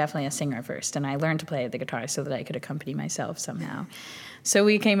 I'm definitely a singer first, and I learned to play the guitar so that I could accompany myself somehow. So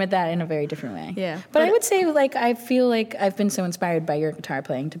we came at that in a very different way. Yeah. But I would say, like, I feel like I've been so inspired by your guitar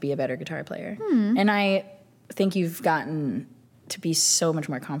playing to be a better guitar player. And I think you've gotten to be so much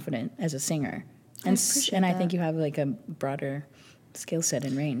more confident as a singer. And I think you have, like, a broader skill set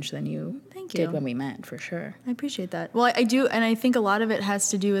and range than you did when we met, for sure. I appreciate that. Well, I do, and I think a lot of it has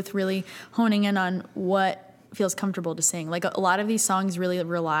to do with really honing in on what feels comfortable to sing. Like, a lot of these songs really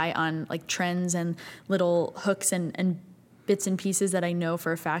rely on, like, trends and little hooks and bits and pieces that I know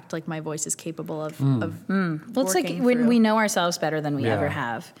for a fact, like, my voice is capable of Well, it's like working when through. we know ourselves better than we ever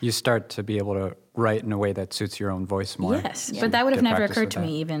have. You start to be able to write in a way that suits your own voice more. Yes, but that would have Get never practice occurred with to that.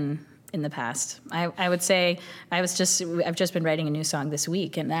 me even in the past. I would say I've just been writing a new song this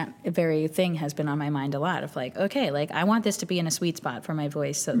week, and that very thing has been on my mind a lot of like, okay, like I want this to be in a sweet spot for my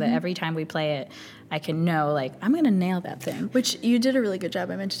voice so that every time we play it, I can know like I'm going to nail that thing. Which you did a really good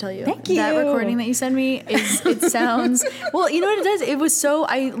job, I meant to tell you. Thank you. That recording that you sent me, it sounds... Well, you know what it does? It was so...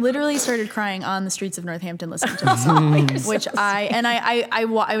 I literally started crying on the streets of Northampton listening to the song, which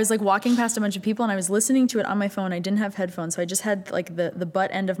I was like walking past a bunch of people and I was listening to it on my phone. I didn't have headphones, so I just had like the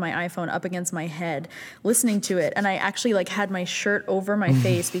butt end of my iPhone up against my head listening to it. And I actually like had my shirt over my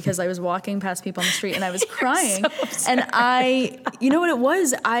face because I was walking past people on the street and I was crying. And you know what it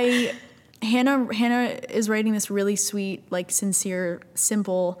was? Hannah is writing this really sweet, like sincere,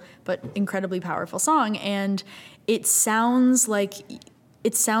 simple, but incredibly powerful song, and it sounds like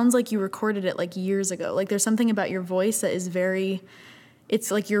you recorded it like years ago. Like there's something about your voice that is very,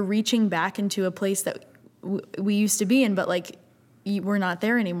 it's like you're reaching back into a place that we used to be in, but like we're not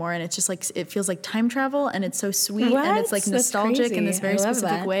there anymore, and it's just like it feels like time travel, and it's so sweet, and it's like That's nostalgic in crazy. this very I love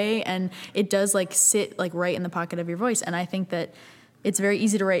specific that. way, and it does like sit like right in the pocket of your voice, and I think that it's very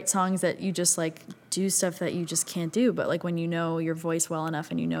easy to write songs that you just like do stuff that you just can't do. But like when you know your voice well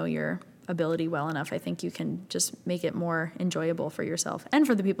enough and you know your ability well enough, I think you can just make it more enjoyable for yourself and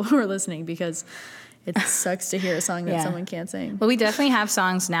for the people who are listening, because it sucks to hear a song that someone can't sing. Well, we definitely have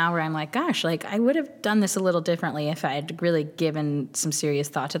songs now where I'm like, gosh, like I would have done this a little differently if I had really given some serious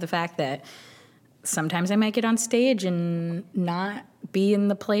thought to the fact that sometimes I might get on stage and not be in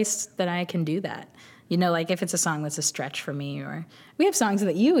the place that I can do that. You know, like if it's a song that's a stretch for me, or we have songs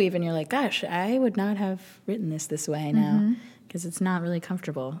that you're like, gosh, I would not have written this way now because it's not really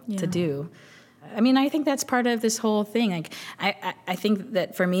comfortable to do. I mean, I think that's part of this whole thing. Like, I think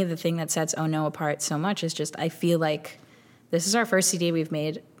that for me, the thing that sets Oh No apart so much is just I feel like this is our first CD we've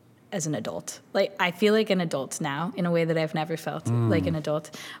made as an adult. Like, I feel like an adult now in a way that I've never felt like an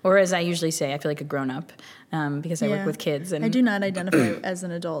adult. Or as I usually say, I feel like a grown-up because I work with kids. And I do not identify as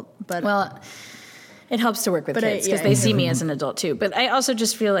an adult, but... Well... It helps to work with kids because they see me as an adult too. But I also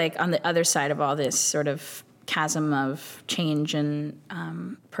just feel like on the other side of all this sort of chasm of change and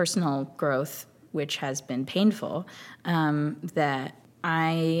personal growth, which has been painful, that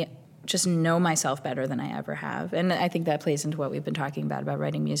I just know myself better than I ever have. And I think that plays into what we've been talking about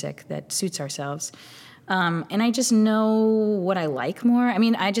writing music that suits ourselves. And I just know what I like more. I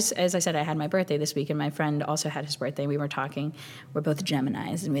mean, as I said, I had my birthday this week, and my friend also had his birthday. We were talking. We're both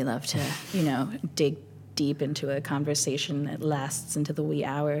Geminis, and we love to, dig deep into a conversation that lasts into the wee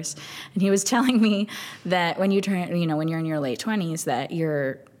hours. And he was telling me that when you turn, when you're in your late 20s, that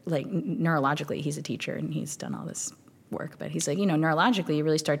you're like neurologically, he's a teacher and he's done all this work, but he's like, neurologically, you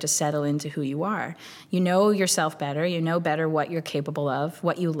really start to settle into who you are. You know yourself better. You know better what you're capable of,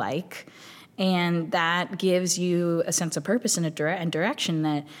 what you like. And that gives you a sense of purpose and and direction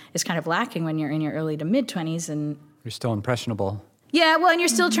that is kind of lacking when you're in your early to mid-20s. And you're still impressionable. Yeah, well, and you're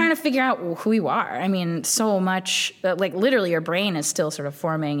still trying to figure out who you are. I mean, so much, like literally your brain is still sort of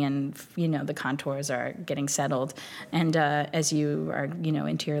forming and, the contours are getting settled. And as you are,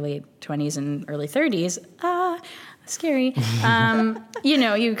 into your late 20s and early 30s, scary,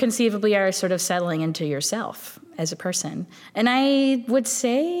 you conceivably are sort of settling into yourself as a person. And I would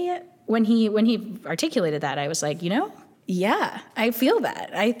say when he articulated that, I was like, yeah, I feel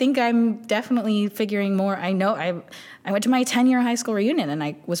that. I think I'm definitely figuring more. I know I went to my 10-year high school reunion, and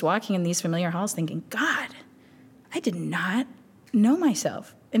I was walking in these familiar halls thinking, God, I did not know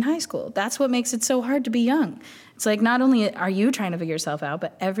myself in high school. That's what makes it so hard to be young. It's like not only are you trying to figure yourself out,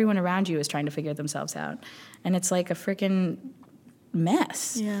 but everyone around you is trying to figure themselves out. And it's like a freaking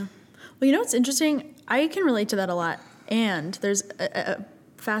mess. Yeah. Well, it's interesting. I can relate to that a lot. And there's a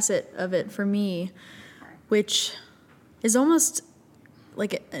facet of it for me, which is almost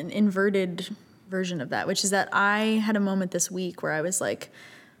like an inverted version of that, which is that I had a moment this week where I was like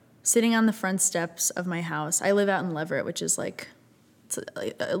sitting on the front steps of my house. I live out in Leverett, which is like it's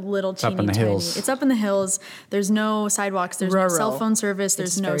a little teeny tiny. Hills. It's up in the hills. There's no sidewalks. There's no cell phone service.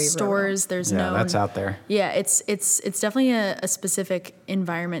 There's no stores. There's no. That's out there. Yeah, it's definitely a specific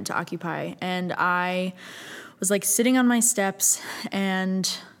environment to occupy. And I was like sitting on my steps and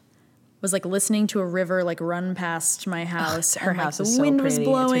was like listening to a river like run past my house. Her house is the wind so pretty. was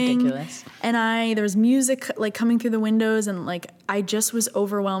blowing. It's ridiculous. And there was music like coming through the windows, and like I just was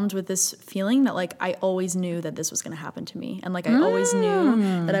overwhelmed with this feeling that like I always knew that this was going to happen to me, and like I always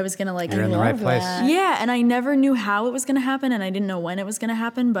knew that I was going to like. You're in the right place. Yeah, and I never knew how it was going to happen, and I didn't know when it was going to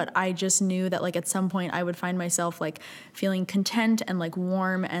happen, but I just knew that like at some point I would find myself like feeling content and like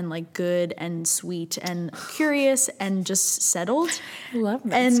warm and like good and sweet and curious and just settled. I love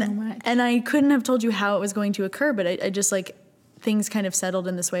that so much. And I couldn't have told you how it was going to occur, but I just like things kind of settled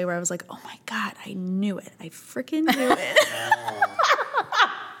in this way where I was like, oh my God, I knew it. I freaking knew it.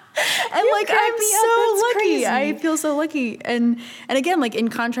 And like, I'm so lucky. Crazy. I feel so lucky. And again, like in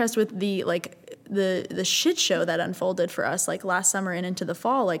contrast with the like the shit show that unfolded for us like last summer and into the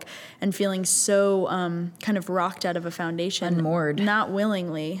fall, like, and feeling so kind of rocked out of a foundation, unmoored, not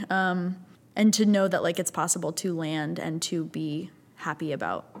willingly, and to know that like it's possible to land and to be happy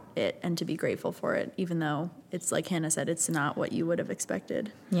about it and to be grateful for it, even though it's like Hannah said, it's not what you would have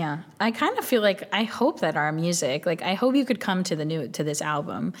expected. Yeah, I kind of feel like I hope that our music, like I hope you could come to this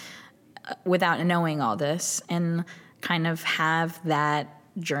album without knowing all this and kind of have that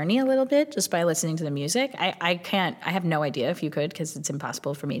journey a little bit just by listening to the music. I have no idea if you could, because it's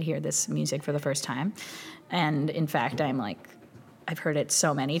impossible for me to hear this music for the first time. And in fact, I've heard it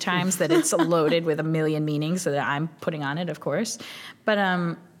so many times that it's loaded with a million meanings that I'm putting on it, of course. But,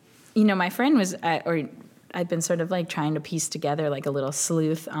 my friend was, I've been sort of like trying to piece together like a little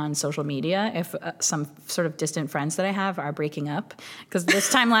sleuth on social media if some sort of distant friends that I have are breaking up. Because this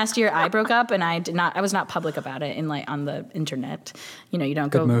time last year I broke up and I was not public about it on the internet. You don't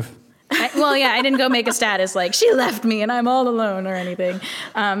go. Good move. I didn't go make a status like, she left me and I'm all alone or anything.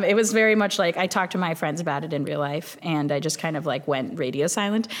 It was very much like I talked to my friends about it in real life, and I just kind of like went radio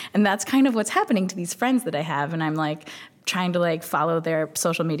silent. And that's kind of what's happening to these friends that I have. And I'm like trying to like follow their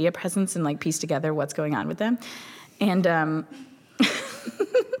social media presence and like piece together what's going on with them. And I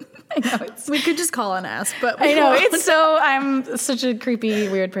know we could just call and ask, but I know I'm such a creepy,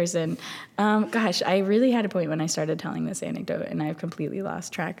 weird person. Gosh, I really had a point when I started telling this anecdote, and I've completely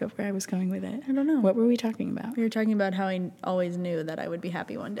lost track of where I was going with it. I don't know. What were we talking about? We were talking about how I always knew that I would be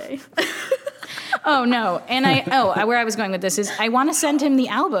happy one day. Oh, no. And where I was going with this is I want to send him the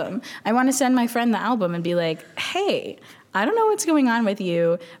album. I want to send my friend the album and be like, hey, I don't know what's going on with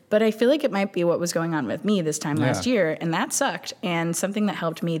you, but I feel like it might be what was going on with me this time last year, and that sucked. And something that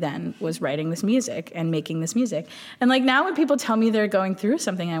helped me then was writing this music and making this music. And like now when people tell me they're going through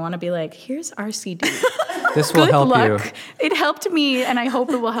something, I want to be like, here's our CD. This will help you. It helped me, and I hope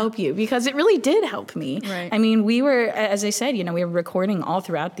it will help you, because it really did help me. Right. I mean, we were, as I said, we were recording all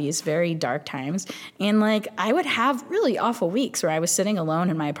throughout these very dark times, and like I would have really awful weeks where I was sitting alone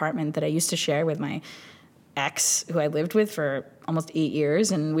in my apartment that I used to share with my ex, who I lived with for almost 8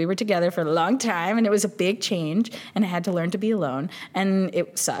 years, and we were together for a long time, and it was a big change, and I had to learn to be alone, and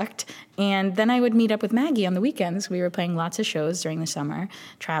it sucked. And then I would meet up with Maggie on the weekends. We were playing lots of shows during the summer,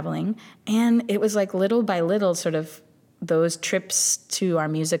 traveling, and it was like little by little sort of those trips to our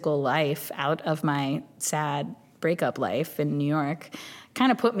musical life out of my sad breakup life in New York kind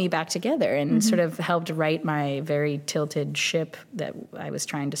of put me back together and sort of helped right my very tilted ship that I was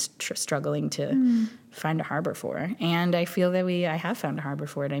trying to struggling to find a harbor for. And I feel that I have found a harbor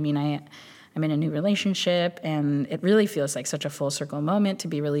for it. I mean, I'm in a new relationship, and it really feels like such a full circle moment to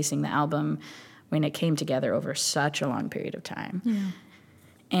be releasing the album when it came together over such a long period of time. Yeah.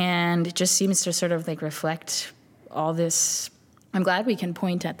 And it just seems to sort of like reflect all this. I'm glad we can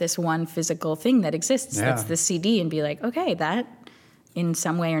point at this one physical thing that exists, that's the CD, and be like, okay, that in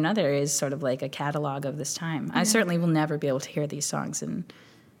some way or another is sort of like a catalog of this time. I certainly will never be able to hear these songs and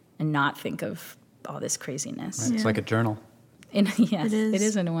not think of all this craziness. Right. It's like a journal. Yes, it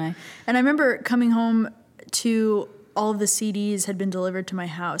is in a way. And I remember coming home to all of the CDs had been delivered to my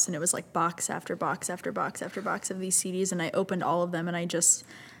house, and it was like box after box after box after box of these CDs, and I opened all of them, and I just,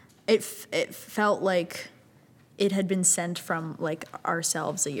 it felt like it had been sent from like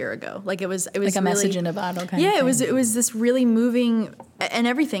ourselves a year ago. Like it was like a really, message in a bottle kind of thing. Yeah, it was this really moving, and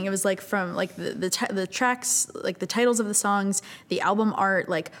everything. It was like from like the tracks, like the titles of the songs, the album art,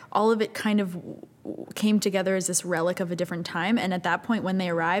 like all of it kind of came together as this relic of a different time. And at that point when they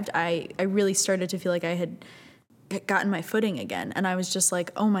arrived, I really started to feel like I had gotten my footing again. And I was just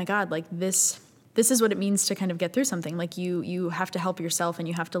like, oh my God, like this is what it means to kind of get through something. Like you have to help yourself, and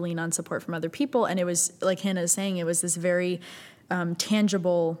you have to lean on support from other people. And it was, like Hannah is saying, it was this very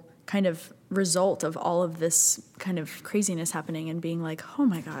tangible kind of result of all of this kind of craziness happening, and being like, oh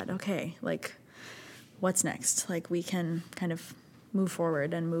my God, okay, like what's next? Like we can kind of move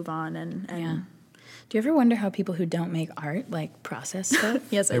forward and move on. And yeah. Do you ever wonder how people who don't make art like process stuff?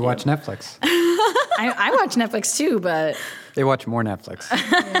 Yes, They watch Netflix. I watch Netflix too, but They watch more Netflix.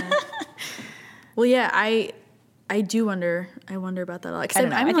 Yeah. Well, yeah, I do wonder. I wonder about that a lot. I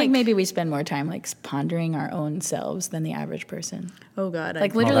don't know. I think maybe we spend more time like pondering our own selves than the average person. Oh God,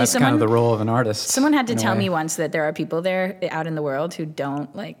 like Well, literally, that's kind of the role of an artist. Someone had to in a tell way. me once that there are people there out in the world who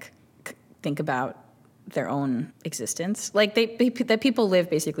don't like think about their own existence. Like that people live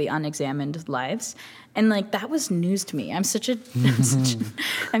basically unexamined lives, and like that was news to me. I'm such a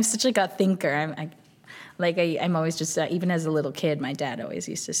like a thinker. I'm always just, even as a little kid, my dad always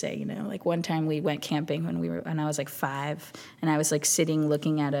used to say, like one time we went camping when I was like 5, and I was like sitting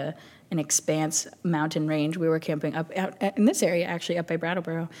looking at an expanse mountain range. We were camping out in this area, actually up by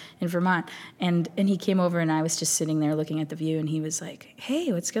Brattleboro in Vermont, and he came over, and I was just sitting there looking at the view, and he was like,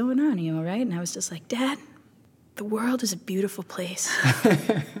 hey, what's going on? Are you all right? And I was just like, Dad, the world is a beautiful place.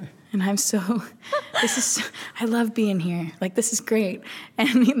 And I love being here. Like, this is great.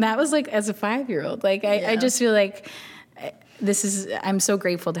 And that was like, as a 5-year-old, like, I just feel like I'm so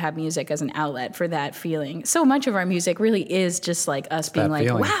grateful to have music as an outlet for that feeling. So much of our music really is just like us being like,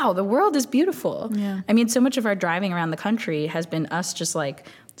 feeling. wow, the world is beautiful. Yeah. I mean, so much of our driving around the country has been us just like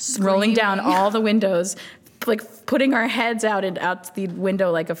rolling down all the windows, like putting our heads out the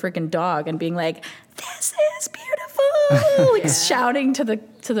window like a freaking dog and being like, this is beautiful, like shouting to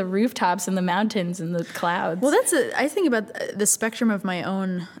the rooftops and the mountains and the clouds. Well, I think about the spectrum of my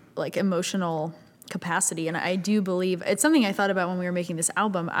own like emotional capacity, and I do believe it's something I thought about when we were making this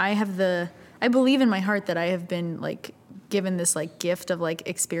album. I believe in my heart that I have been like given this like gift of like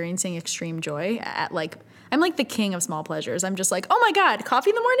experiencing extreme joy at like, I'm like the king of small pleasures. I'm just like, oh my God, coffee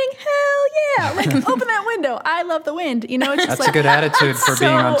in the morning? Hell yeah. Like open that window. I love the wind. It's just That's like, a good attitude for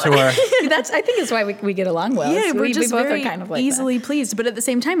being on tour. I think it's why we get along well. Yeah, we just both very are kind of like easily pleased. But at the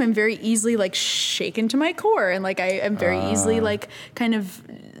same time, I'm very easily like shaken to my core. And like I am very easily like kind of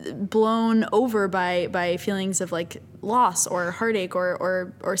blown over by feelings of like loss or heartache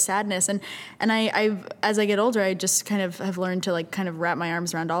or sadness. And I've as I get older, I just kind of have learned to like kind of wrap my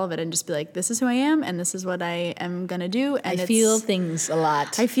arms around all of it and just be like, this is who I am and this is what I am gonna do. And I feel things a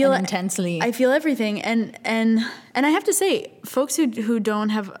lot. I feel intensely. I feel everything. And I have to say, folks who don't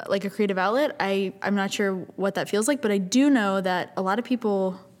have like a creative outlet, I'm not sure what that feels like, but I do know that a lot of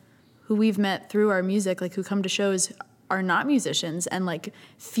people who we've met through our music, like who come to shows, are not musicians and like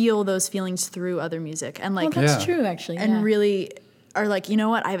feel those feelings through other music and like That's true, actually. and really are like, you know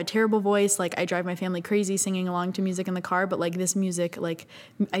what, I have a terrible voice, like I drive my family crazy singing along to music in the car, but like this music, like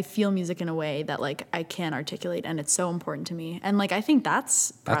I feel music in a way that like I can articulate, and it's so important to me. And like I think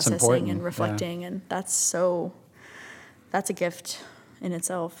that's processing important, and reflecting, and that's a gift in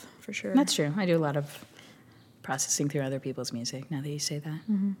itself, for sure. That's true. I do a lot of processing through other people's music, now that you say that.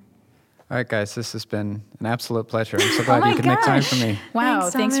 Mm-hmm. All right, guys, this has been an absolute pleasure. I'm so glad my you could make time gosh. for me. Wow,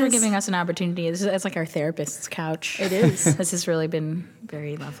 thanks for Thomas. giving us an opportunity. It's like our therapist's couch. It is. This has really been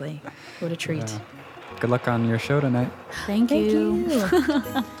very lovely. What a treat. Good luck on your show tonight. Thank you.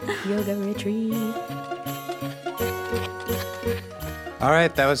 Yoga retreat. All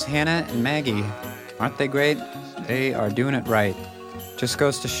right, that was Hannah and Maggie. Aren't they great? They are doing it right. Just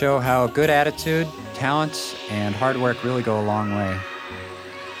goes to show how good attitude, talent, and hard work really go a long way.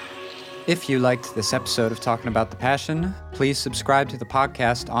 If you liked this episode of Talking About the Passion, please subscribe to the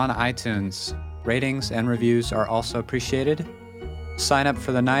podcast on iTunes. Ratings and reviews are also appreciated. Sign up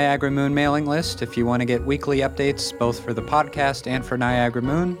for the Niagara Moon mailing list if you want to get weekly updates both for the podcast and for Niagara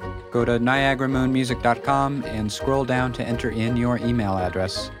Moon. Go to niagaramoonmusic.com and scroll down to enter in your email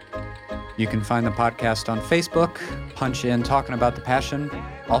address. You can find the podcast on Facebook, punch in Talking About the Passion,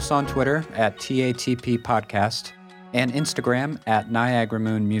 also on Twitter at TATP Podcast, and Instagram at Niagara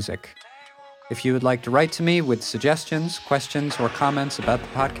Moon Music. If you would like to write to me with suggestions, questions, or comments about the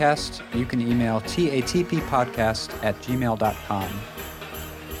podcast, you can email tatppodcast@gmail.com.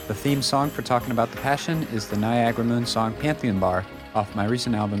 The theme song for Talking About the Passion is the Niagara Moon song Pantheon Bar off my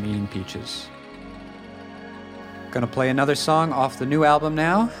recent album Eating Peaches. Gonna play another song off the new album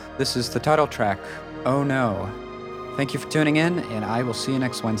now. This is the title track, Oh No. Thank you for tuning in, and I will see you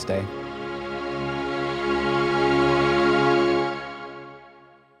next Wednesday.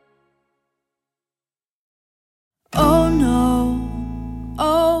 Oh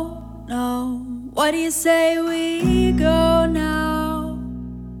no, what do you say we go now?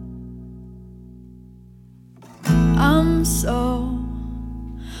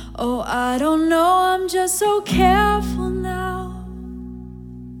 I don't know, I'm just so careful now.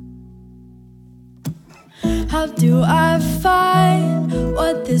 How do I find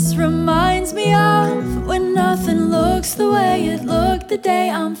what this reminds me of, when nothing looks the way it looked the day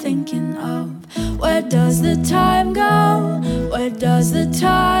I'm thinking of? Where does the time go? Where does the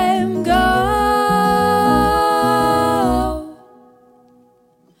time go?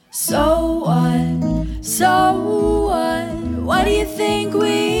 So what? So what? What do you think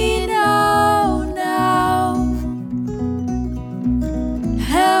we know now?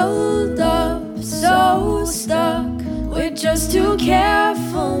 Held up, so stuck, we're just too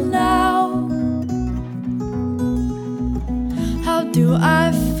careful now. How do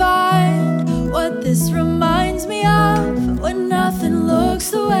I find what this reminds me of, when nothing looks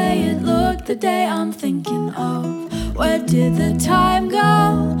the way it looked the day I'm thinking of? Where did the time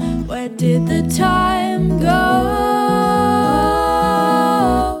go? Where did the time go?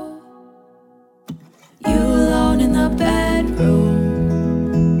 You alone in the bedroom,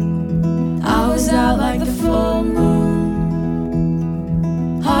 I was out like the full moon.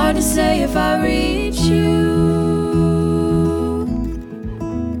 Hard to say if I reach you.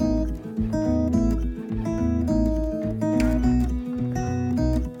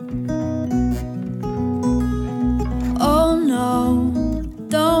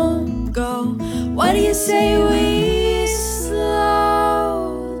 What do you say we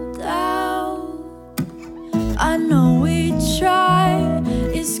slow down? I know we try,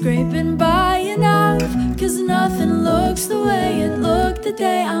 is scraping by enough, 'cause nothing looks the way it looked the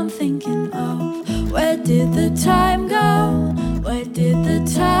day I'm thinking of. Where did the time go? Where did the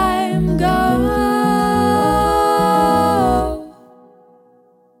time go?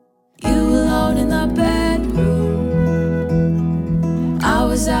 You alone in the bedroom, I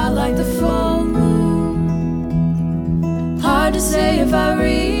was out like the full moon. Hard to say if I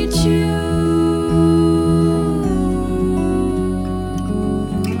reach you.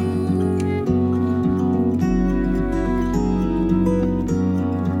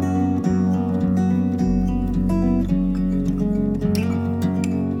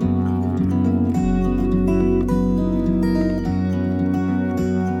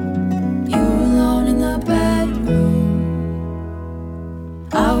 You alone in the bedroom,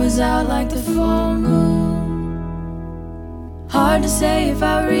 I was out like the full moon. Hard to say if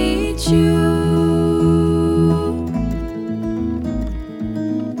I reach you.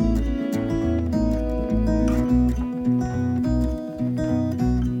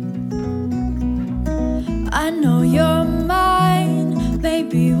 I know you're mine,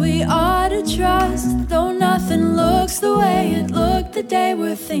 maybe we ought to trust, though nothing looks the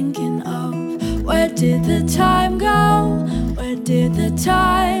thinking of? Where did the time go? Where did the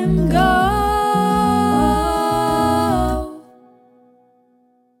time